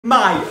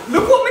Mate,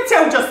 look what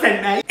Mattel just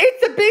sent me.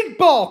 It's a big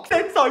box.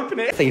 Let's open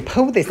it. So you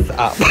pull this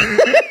up.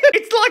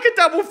 It's like a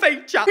double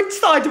feature. Which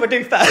side do I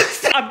do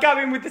first? I'm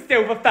going with the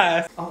silver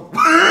first. Oh.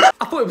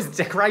 I thought it was a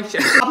decoration.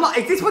 I'm like,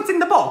 is this what's in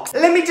the box?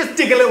 Let me just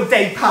dig a little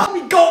deeper.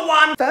 We got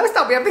one. First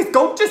up, we have this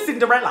gorgeous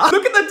Cinderella.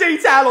 Look at the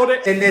detail on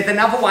it. Then there's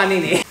another one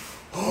in it.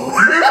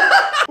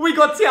 We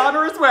got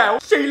Tiana as well.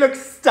 She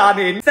looks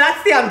stunning. So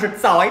that's the 100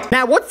 side.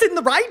 Now, what's in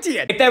the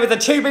Radiant? If there was a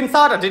tube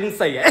inside, I didn't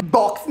see it.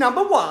 Box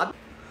number 1.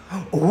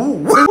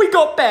 Ooh. We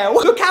got Belle.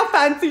 Look how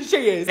fancy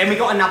she is. Then we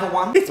got another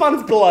one. This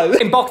one's blue.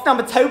 In box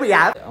number 2, we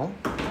have...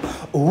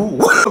 Ooh.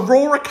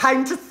 Aurora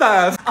came to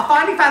serve. I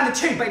finally found the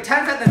tube, but it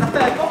turns out there's a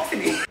third box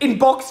in it. In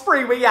box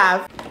 3, we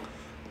have...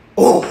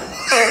 Oh,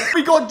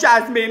 we got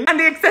Jasmine. And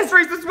the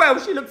accessories as well.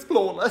 She looks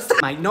flawless.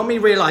 Mate, not me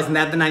realising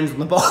they had the names on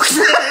the box.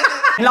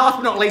 And last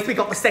but not least, we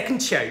got the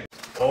second tube.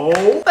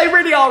 Oh, they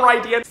really are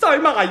radiant. So,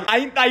 mate,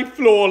 ain't they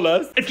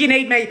flawless? If you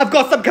need me, I've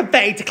got some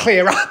confetti to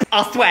clear up.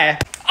 I swear.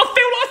 I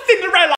feel like Cinderella.